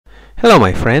Hello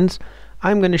my friends,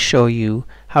 I'm going to show you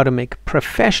how to make a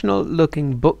professional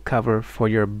looking book cover for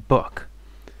your book.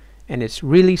 And it's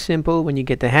really simple. When you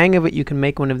get the hang of it, you can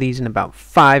make one of these in about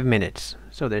 5 minutes.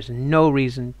 So there's no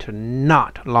reason to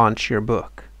not launch your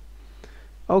book.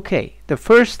 Okay, the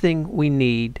first thing we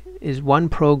need is one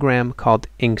program called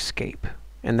Inkscape,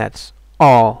 and that's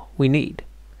all we need.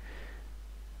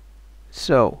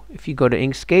 So if you go to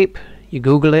Inkscape, you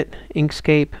Google it,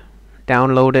 Inkscape,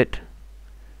 download it.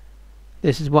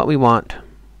 This is what we want: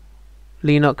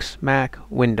 Linux, Mac,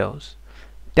 Windows.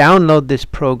 Download this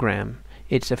program.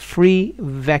 It's a free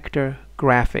vector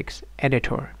graphics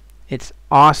editor. It's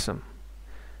awesome,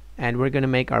 and we're going to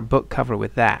make our book cover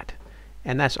with that,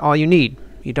 and that's all you need.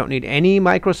 You don't need any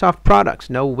Microsoft products,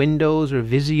 no Windows or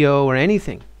Visio or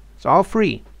anything. It's all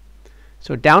free.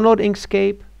 So download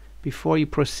Inkscape before you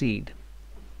proceed.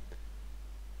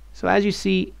 So as you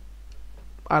see,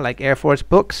 I like Air Force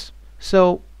books,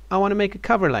 so I want to make a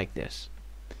cover like this.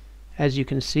 As you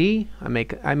can see, I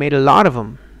made a lot of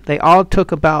them. They all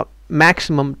took about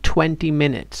maximum 20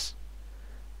 minutes.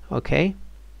 Okay?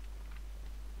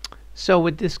 So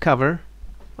with this cover,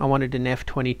 I wanted an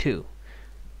F22.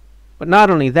 But not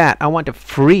only that, I want a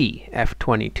free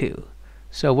F22.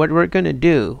 So what we're going to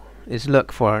do is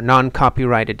look for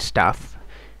non-copyrighted stuff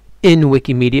in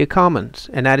Wikimedia Commons,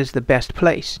 and that is the best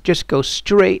place. Just go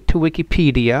straight to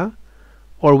Wikipedia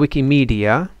or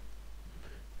Wikimedia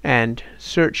and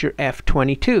search your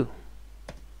F22.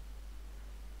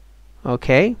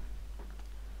 Okay,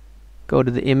 go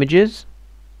to the images.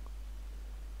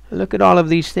 Look at all of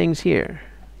these things here.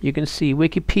 You can see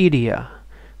Wikipedia,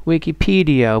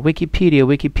 Wikipedia, Wikipedia,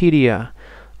 Wikipedia.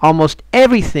 Almost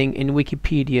everything in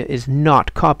Wikipedia is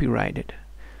not copyrighted.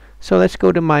 So let's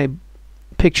go to my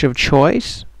picture of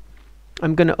choice.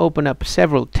 I'm going to open up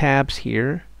several tabs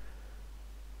here.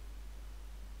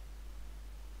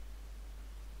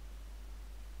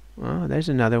 Oh, there's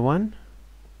another one.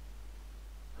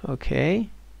 Okay.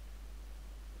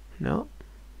 No,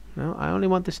 I only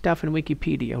want the stuff in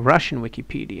Wikipedia, Russian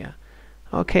Wikipedia.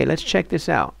 Okay, let's check this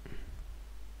out.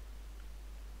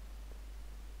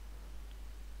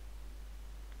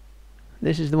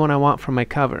 This is the one I want for my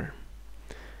cover.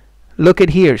 Look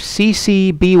at here,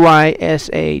 CC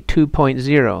BY-SA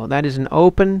 2.0. That is an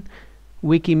open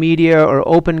Wikimedia or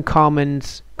Open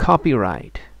Commons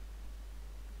copyright.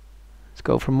 Let's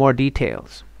go for more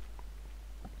details.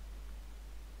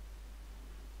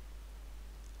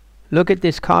 Look at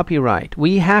this copyright.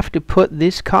 We have to put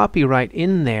this copyright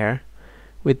in there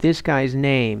with this guy's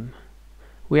name.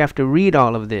 We have to read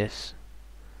all of this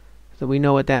so we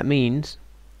know what that means.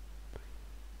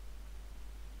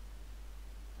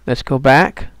 Let's go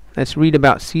back. Let's read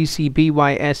about CC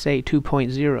BY-SA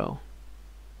 2.0.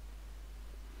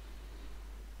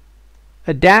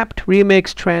 Adapt,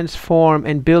 remix, transform,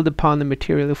 and build upon the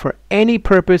material for any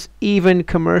purpose, even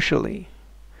commercially.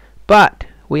 But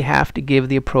we have to give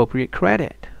the appropriate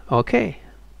credit. Okay,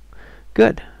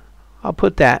 good. I'll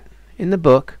put that in the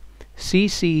book,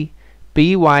 CC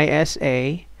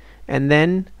BY-SA, and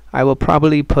then I will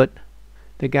probably put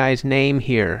the guy's name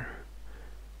here,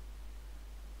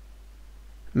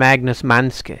 Magnus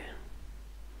Manske.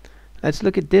 Let's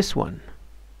look at this one.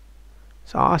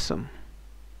 It's awesome.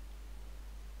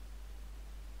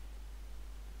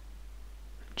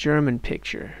 German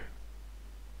picture.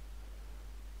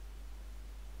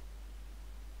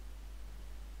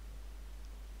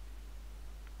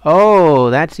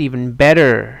 Oh, that's even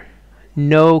better.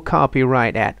 No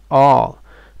copyright at all.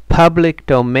 Public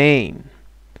domain.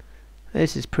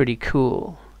 This is pretty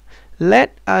cool.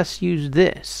 Let us use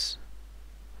this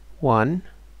one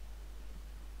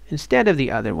instead of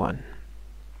the other one.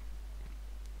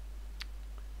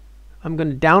 I'm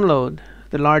going to download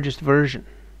the largest version.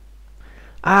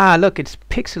 Ah, look, it's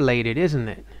pixelated, isn't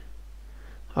it?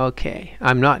 Okay,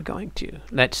 I'm not going to.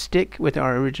 Let's stick with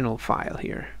our original file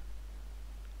here.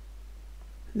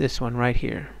 This one right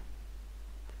here.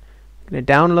 I'm going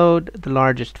to download the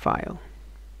largest file.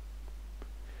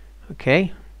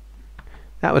 Okay,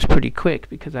 that was pretty quick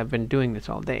because I've been doing this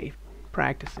all day,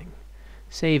 practicing.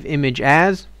 Save image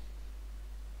as.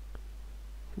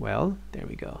 Well, there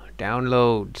we go.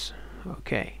 Downloads.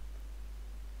 Okay.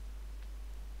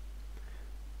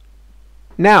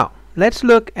 Now, let's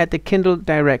look at the Kindle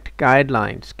Direct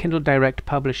guidelines, Kindle Direct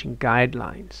publishing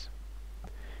guidelines.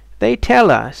 They tell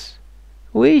us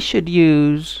we should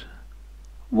use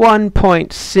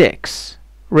 1.6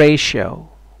 ratio,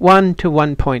 1 to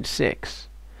 1.6.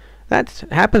 That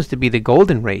happens to be the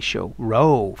golden ratio,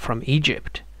 Rho from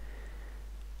Egypt.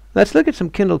 Let's look at some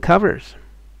Kindle covers.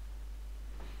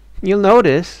 You'll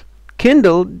notice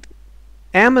Kindle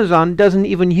Amazon doesn't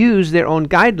even use their own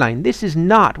guideline. This is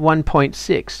not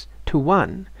 1.6 to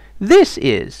 1. This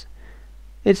is.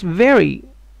 It's very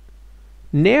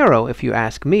narrow, if you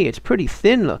ask me. It's pretty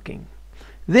thin looking.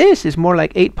 This is more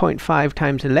like 8.5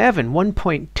 times 11,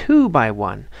 1.2 by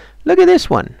 1. Look at this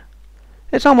one.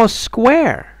 It's almost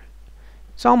square.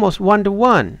 It's almost 1 to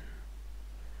 1.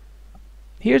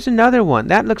 Here's another one.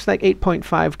 That looks like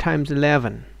 8.5 times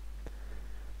 11.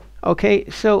 Okay,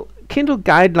 so Kindle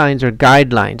guidelines are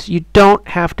guidelines. You don't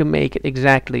have to make it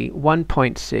exactly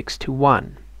 1.6 to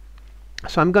 1.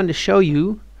 So I'm going to show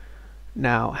you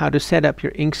now how to set up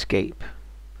your Inkscape.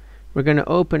 We're going to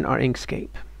open our Inkscape.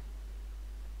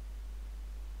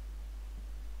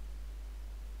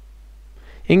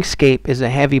 Inkscape is a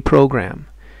heavy program.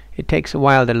 It takes a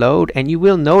while to load, and you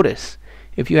will notice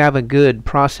if you have a good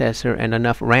processor and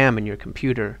enough RAM in your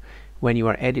computer when you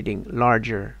are editing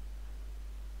larger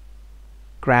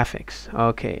graphics.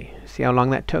 Okay, see how long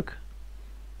that took?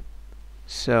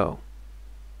 So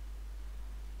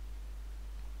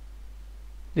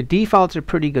the defaults are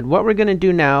pretty good. What we're going to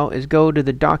do now is go to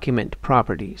the document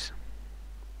properties.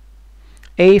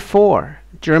 A4,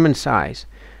 German size,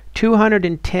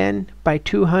 210 by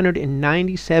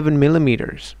 297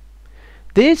 millimeters.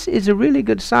 This is a really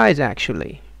good size,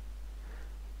 actually.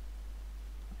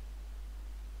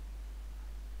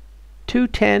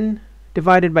 210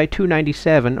 divided by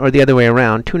 297, or the other way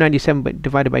around, 297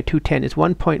 divided by 210 is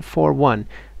 1.41.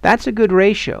 That's a good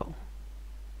ratio.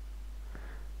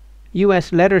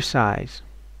 US letter size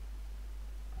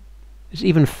is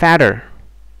even fatter.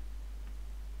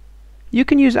 You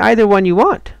can use either one you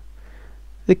want.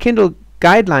 The Kindle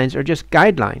guidelines are just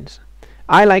guidelines.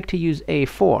 I like to use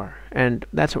A4, and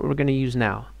that's what we're going to use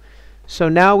now. So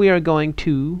now we are going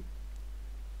to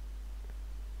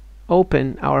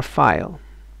open our file,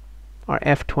 our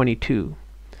F22.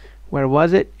 Where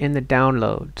was it? In the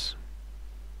downloads.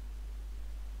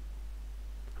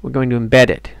 We're going to embed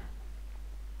it.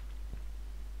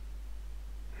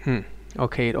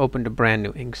 Okay, it opened a brand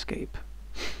new Inkscape.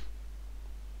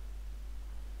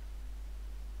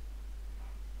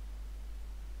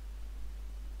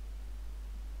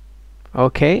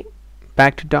 Okay,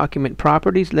 back to document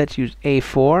properties. Let's use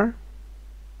A4.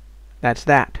 That's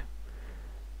that.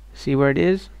 See where it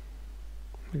is?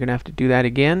 We're going to have to do that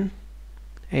again.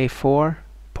 A4,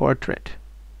 portrait.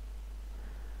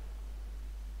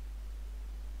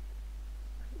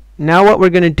 Now what we're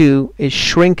going to do is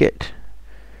shrink it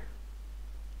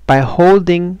by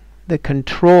holding the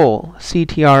Control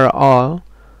CTRL All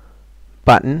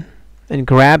button and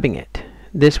grabbing it.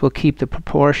 This will keep the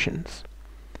proportions.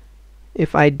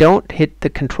 If I don't hit the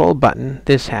Control button,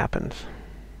 this happens.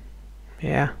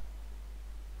 Yeah.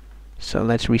 So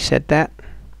let's reset that.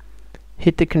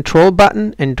 Hit the Control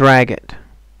button and drag it.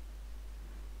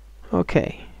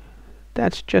 Okay.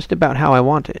 That's just about how I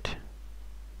want it.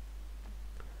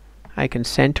 I can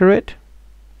center it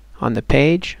on the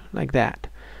page like that.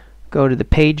 Go to the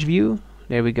page view.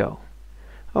 There we go.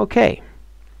 Okay.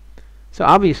 So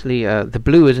obviously the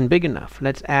blue isn't big enough.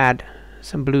 Let's add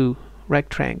some blue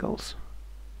rectangles.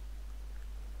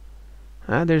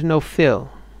 There's no fill.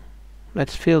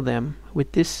 Let's fill them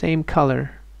with this same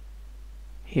color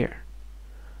here.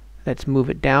 Let's move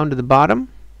it down to the bottom.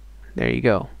 There you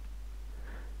go.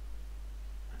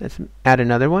 Let's add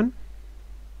another one.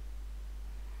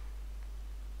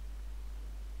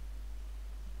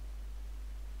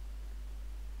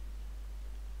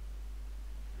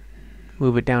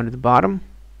 Move it down to the bottom.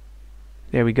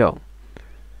 There we go.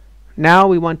 Now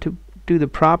we want to do the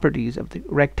properties of the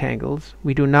rectangles.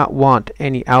 We do not want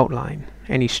any outline,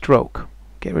 any stroke.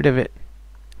 Get rid of it.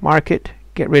 Mark it,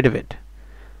 get rid of it.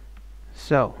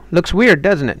 So, looks weird,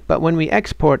 doesn't it? But when we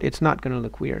export, it's not going to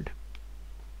look weird.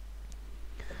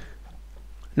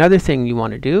 Another thing you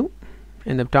want to do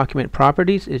in the document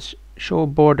properties is show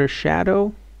border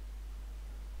shadow,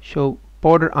 show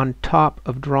border on top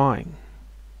of drawing.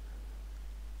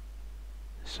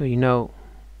 So you know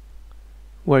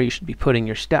where you should be putting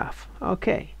your stuff.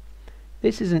 Okay,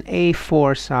 this is an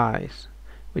A4 size,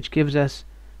 which gives us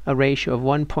a ratio of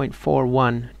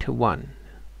 1.41 to 1.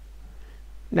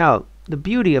 Now, the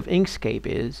beauty of Inkscape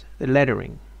is the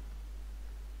lettering.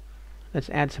 Let's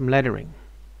add some lettering,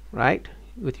 right?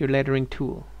 With your lettering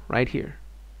tool, right here.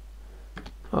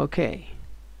 Okay.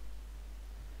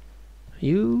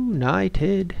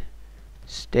 United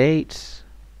States.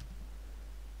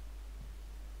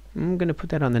 I'm going to put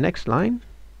that on the next line.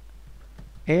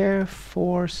 Air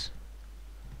Force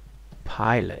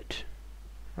pilot,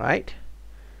 right?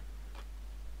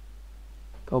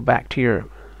 Go back to your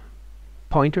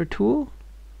pointer tool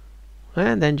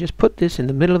and then just put this in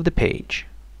the middle of the page.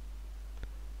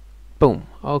 Boom.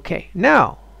 Okay.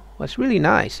 Now, what's really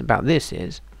nice about this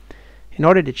is, in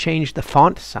order to change the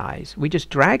font size, we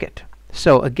just drag it.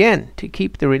 So again, to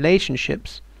keep the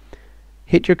relationships,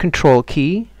 hit your control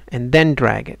key and then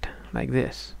drag it like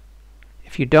this.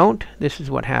 If you don't, this is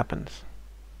what happens.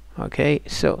 Okay,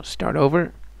 so start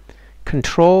over.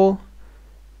 Control,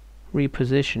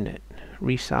 reposition it,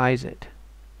 resize it.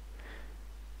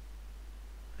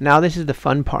 Now this is the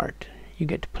fun part. You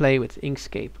get to play with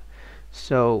Inkscape.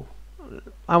 So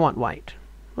I want white.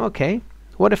 Okay,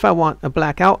 what if I want a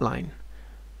black outline?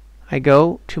 I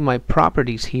go to my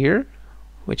properties here,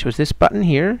 which was this button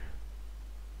here,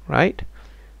 right?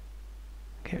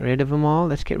 Get rid of them all.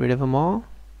 Let's get rid of them all.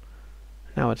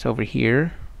 Now it's over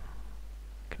here.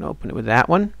 Can open it with that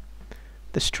one.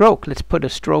 The stroke, let's put a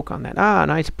stroke on that. Ah,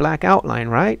 nice black outline,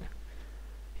 right?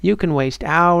 You can waste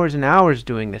hours and hours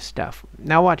doing this stuff.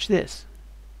 Now watch this.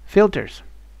 Filters,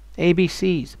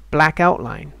 ABCs, black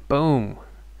outline, boom,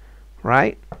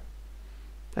 right?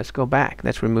 Let's go back.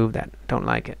 Let's remove that. Don't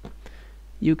like it.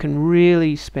 You can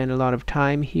really spend a lot of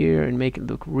time here and make it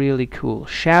look really cool.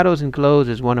 Shadows and glows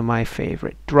is one of my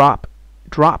favorite. Drop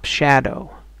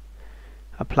shadow.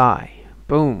 Apply.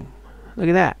 Boom. Look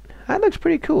at that. That looks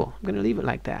pretty cool. I'm going to leave it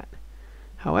like that.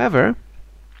 However,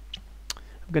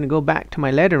 I'm going to go back to my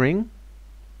lettering,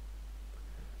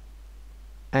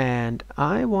 and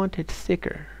I want it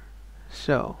thicker.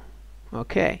 So,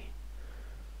 okay.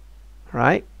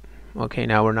 Right? Okay,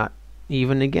 now we're not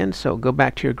even again, so go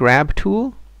back to your grab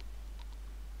tool,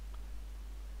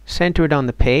 center it on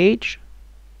the page.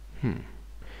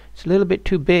 It's a little bit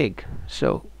too big,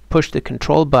 so push the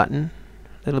control button,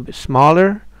 a little bit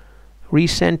smaller,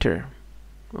 recenter.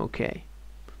 Okay,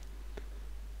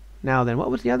 now then,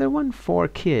 what was the other one? 4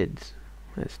 kids.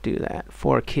 Let's do that.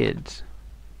 4 kids.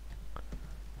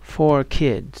 4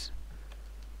 kids.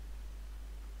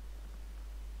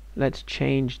 Let's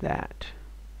change that.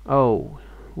 Oh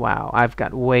wow, I've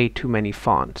got way too many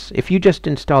fonts. If you just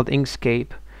installed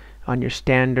Inkscape on your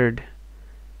standard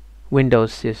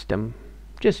Windows system,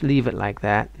 just leave it like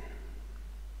that.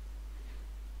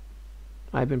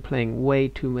 I've been playing way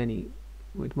too many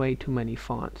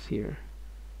fonts here.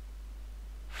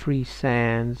 Free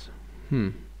Sans.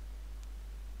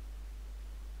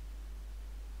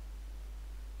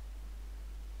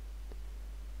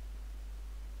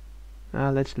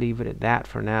 Let's leave it at that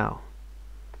for now.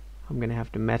 I'm going to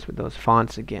have to mess with those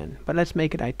fonts again, but let's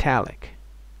make it italic.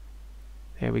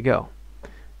 There we go.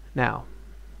 Now,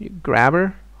 you grab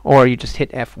her, or you just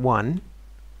hit F1.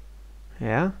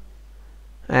 Yeah,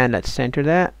 and let's center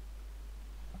that.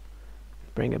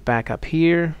 Bring it back up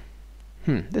here.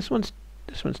 This one's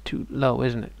too low,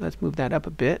 isn't it? Let's move that up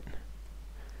a bit.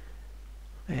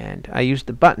 And I use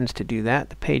the buttons to do that,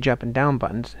 the page up and down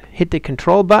buttons. Hit the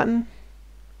control button.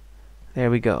 There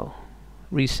we go.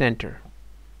 Recenter.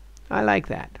 I like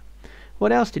that.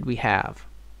 What else did we have?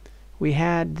 We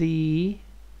had the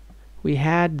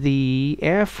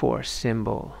Air Force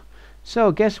symbol.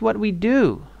 So guess what we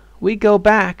do? We go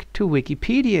back to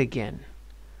Wikipedia again,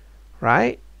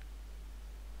 right?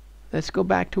 Let's go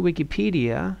back to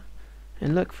Wikipedia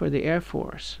and look for the Air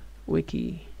Force.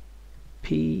 Wikipedia,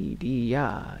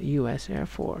 U.S. Air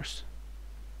Force.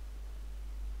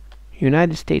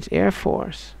 United States Air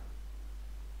Force.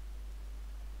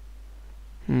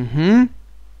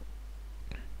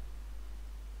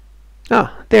 Oh,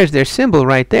 there's their symbol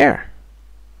right there.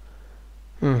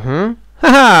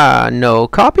 Haha, no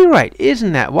copyright.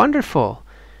 Isn't that wonderful?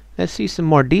 Let's see some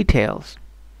more details.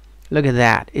 Look at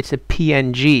that. It's a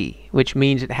PNG, which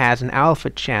means it has an alpha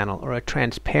channel or a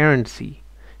transparency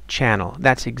channel.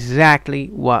 That's exactly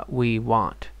what we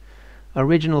want.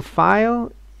 Original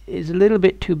file is a little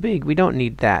bit too big. We don't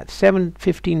need that.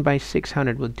 715 by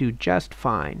 600 will do just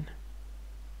fine.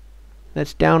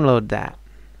 Let's download that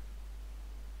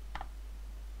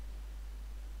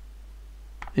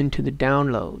into the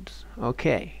downloads.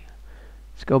 Okay,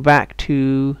 let's go back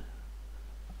to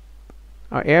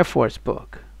our Air Force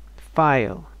book.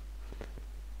 File,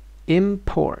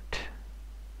 import,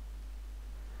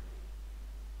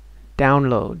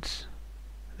 downloads.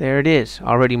 There it is,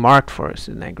 already marked for us.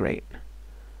 Isn't that great?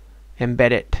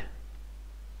 Embed it.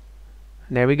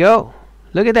 There we go.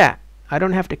 Look at that. I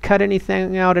don't have to cut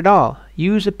anything out at all.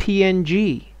 Use a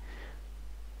PNG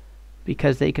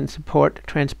because they can support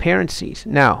transparencies.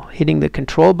 Now, hitting the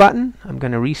control button, I'm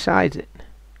going to resize it.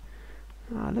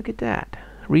 Look at that.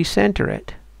 Recenter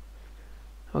it.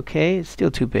 Okay, it's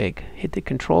still too big. Hit the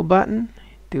control button,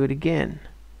 do it again.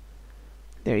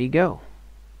 There you go.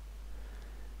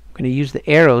 I'm going to use the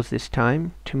arrows this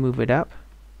time to move it up.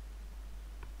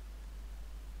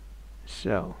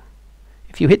 So,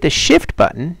 If you hit the Shift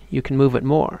button, you can move it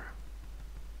more.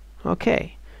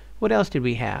 Okay, what else did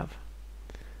we have?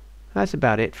 That's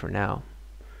about it for now.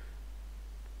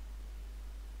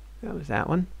 That was that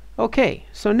one. Okay,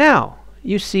 so now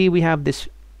you see we have this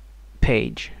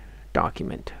page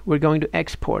document. We're going to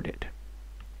export it.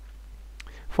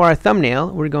 For our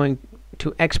thumbnail, we're going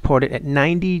to export it at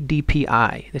 90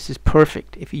 dpi. This is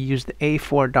perfect if you use the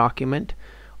A4 document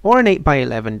or an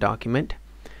 8x11 document,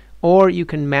 or you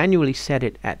can manually set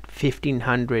it at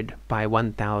 1500 by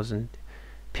 1000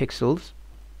 pixels.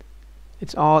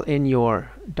 It's all in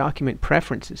your document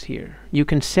preferences here. You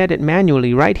can set it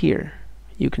manually right here.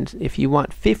 You can, if you want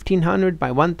 1500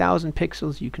 by 1000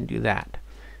 pixels, you can do that.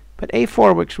 But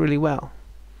A4 works really well.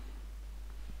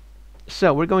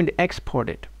 So we're going to export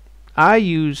it. I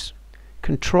use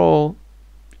Control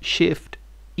Shift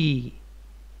E,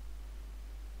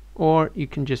 or you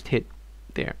can just hit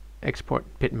there, export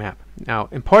bitmap. Now,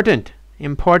 important,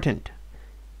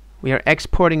 we are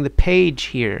exporting the page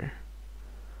here.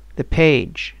 The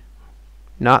page,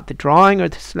 not the drawing or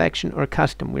the selection or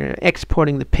custom. We're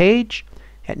exporting the page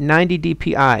at 90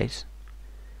 dpi's,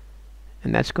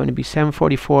 and that's going to be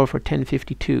 744 for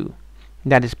 1052.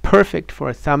 And that is perfect for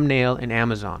a thumbnail in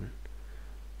Amazon.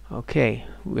 Okay,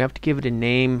 we have to give it a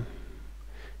name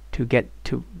to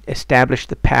establish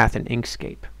the path in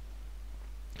Inkscape.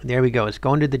 There we go. It's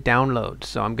going to the download.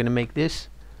 So I'm going to make this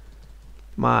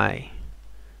my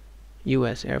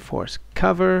U.S. Air Force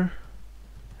cover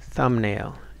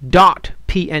thumbnail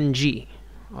 .png.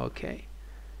 Okay,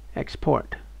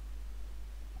 export.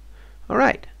 All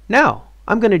right, now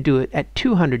I'm going to do it at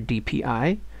 200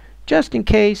 dpi, just in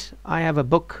case I have a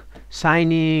book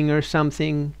signing or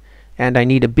something and I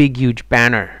need a big huge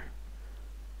banner.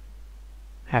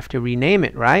 Have to rename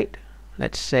it, right?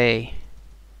 Let's say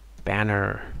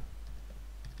banner.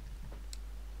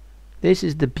 This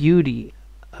is the beauty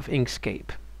of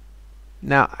Inkscape.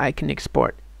 Now I can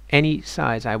export any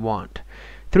size I want.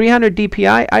 300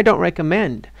 dpi I don't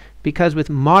recommend, because with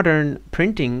modern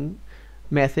printing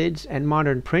methods and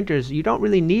modern printers, you don't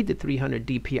really need the 300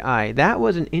 dpi. That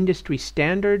was an industry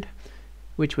standard,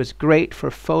 which was great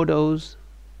for photos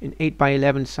in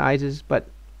 8x11 sizes, but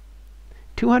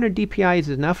 200 dpi is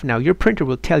enough now. Your printer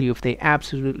will tell you if they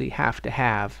absolutely have to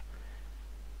have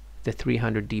the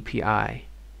 300 dpi.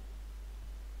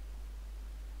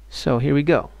 So here we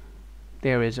go.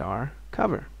 There is our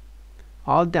cover.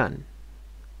 All done.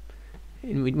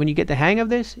 And when you get the hang of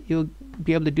this, you'll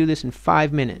be able to do this in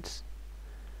 5 minutes.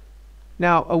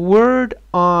 Now, a word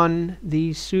on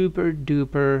these super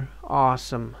duper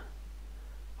awesome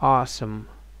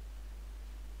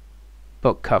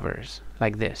book covers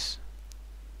like this.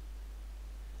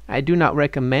 I do not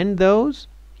recommend those.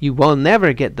 You will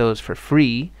never get those for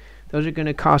free. Those are going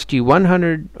to cost you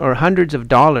 $100 or hundreds of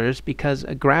dollars, because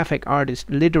a graphic artist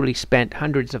literally spent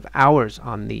hundreds of hours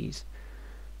on these.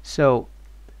 So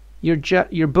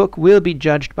your book will be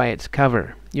judged by its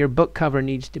cover. Your book cover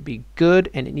needs to be good,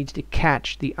 and it needs to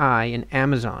catch the eye in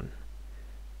Amazon.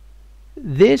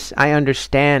 This, I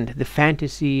understand, the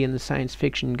fantasy and the science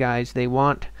fiction guys, they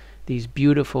want these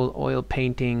beautiful oil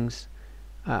paintings.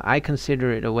 I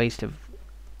consider it a waste of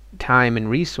time and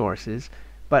resources,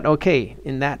 but okay,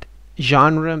 in that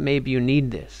genre, maybe you need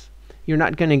this. You're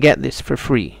not going to get this for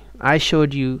free. I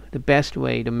showed you the best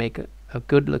way to make a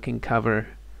good looking cover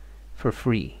for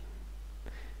free.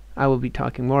 I will be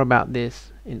talking more about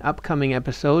this in upcoming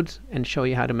episodes and show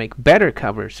you how to make better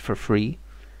covers for free.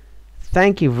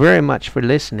 Thank you very much for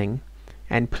listening,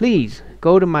 and please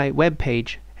go to my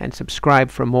webpage and subscribe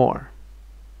for more.